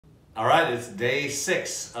All right, it's day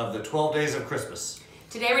 6 of the 12 days of Christmas.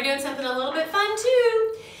 Today we're doing something a little bit fun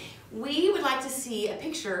too. We would like to see a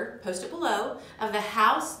picture, post it below, of the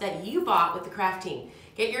house that you bought with the craft team.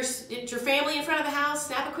 Get your family in front of the house,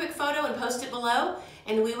 snap a quick photo and post it below,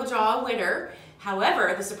 and we will draw a winner.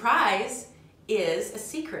 However, the surprise is a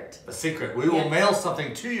secret. A secret. We will mail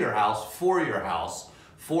something to your house for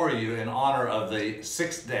you in honor of the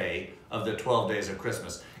 6th day of the 12 days of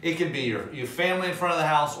Christmas. It can be your family in front of the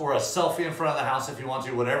house or a selfie in front of the house if you want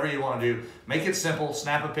to, whatever you want to do. Make it simple,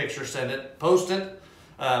 snap a picture, send it, post it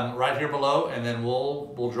right here below, and then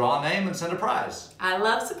we'll draw a name and send a prize. I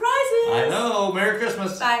love surprises. I know. Merry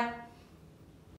Christmas. Bye.